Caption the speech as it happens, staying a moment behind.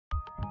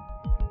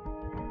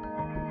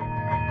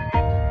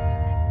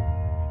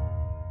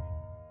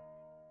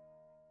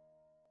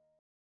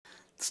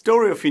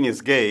story of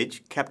Phineas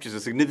Gage captures a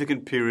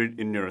significant period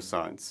in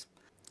neuroscience.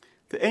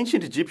 The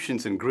ancient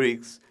Egyptians and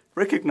Greeks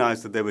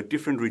recognized that there were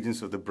different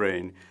regions of the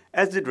brain,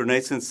 as did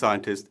Renaissance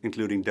scientists,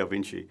 including Da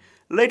Vinci.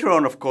 Later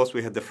on, of course,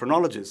 we had the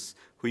phrenologists,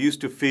 who used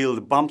to feel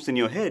the bumps in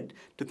your head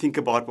to think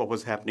about what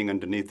was happening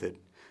underneath it.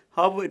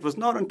 However, it was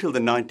not until the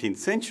 19th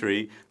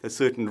century that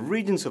certain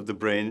regions of the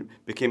brain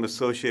became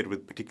associated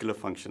with particular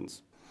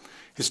functions.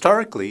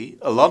 Historically,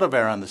 a lot of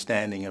our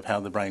understanding of how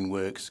the brain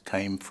works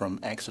came from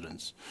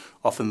accidents.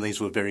 Often these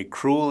were very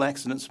cruel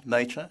accidents of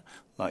nature,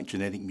 like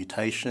genetic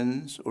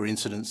mutations or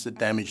incidents that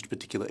damaged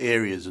particular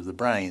areas of the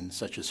brain,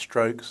 such as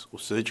strokes or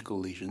surgical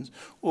lesions,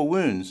 or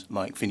wounds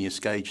like Phineas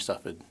Gage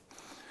suffered.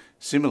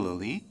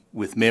 Similarly,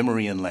 with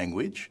memory and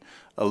language,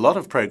 a lot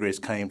of progress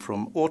came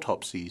from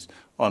autopsies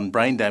on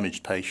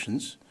brain-damaged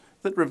patients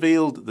that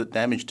revealed that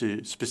damage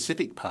to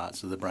specific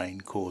parts of the brain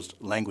caused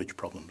language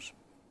problems.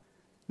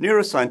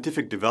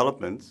 Neuroscientific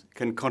developments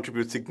can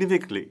contribute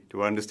significantly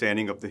to our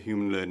understanding of the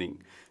human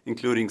learning,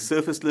 including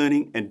surface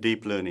learning and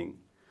deep learning.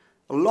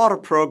 A lot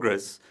of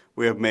progress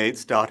we have made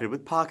started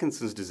with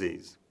Parkinson's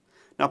disease.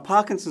 Now,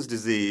 Parkinson's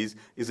disease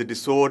is a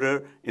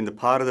disorder in the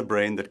part of the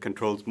brain that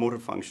controls motor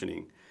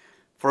functioning.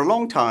 For a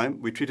long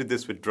time, we treated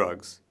this with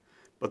drugs,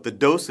 but the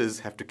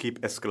doses have to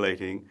keep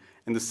escalating,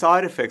 and the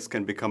side effects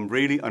can become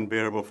really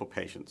unbearable for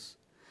patients.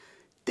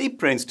 Deep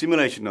brain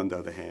stimulation, on the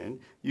other hand,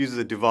 uses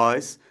a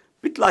device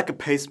a bit like a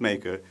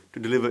pacemaker to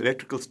deliver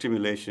electrical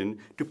stimulation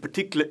to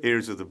particular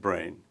areas of the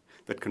brain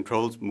that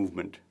controls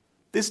movement.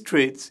 This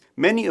treats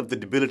many of the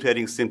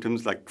debilitating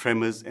symptoms like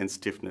tremors and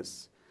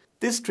stiffness.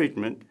 This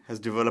treatment has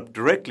developed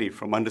directly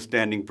from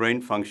understanding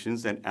brain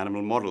functions and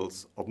animal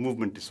models of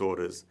movement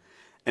disorders,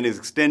 and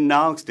is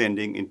now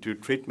extending into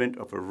treatment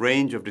of a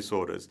range of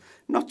disorders,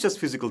 not just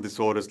physical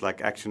disorders like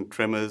action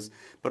tremors,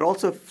 but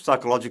also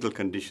psychological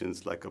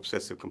conditions like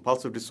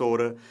obsessive-compulsive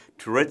disorder,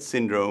 Tourette's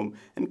syndrome,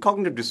 and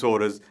cognitive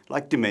disorders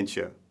like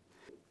dementia.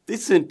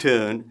 This, in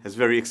turn, has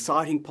very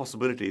exciting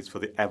possibilities for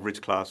the average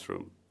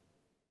classroom.